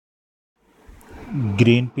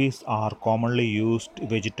Green peas are commonly used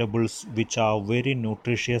vegetables which are very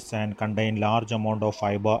nutritious and contain large amount of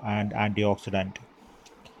fiber and antioxidant.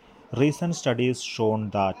 Recent studies shown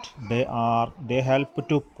that they help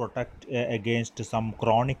to protect against some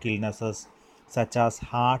chronic illnesses such as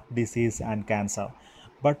heart disease and cancer.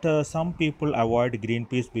 But some people avoid green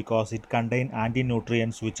peas because it contains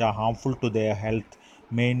anti-nutrients which are harmful to their health,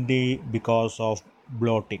 mainly because of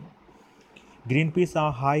bloating. Green peas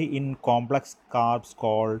are high in complex carbs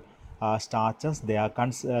called starches. They are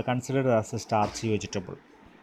considered as a starchy vegetable.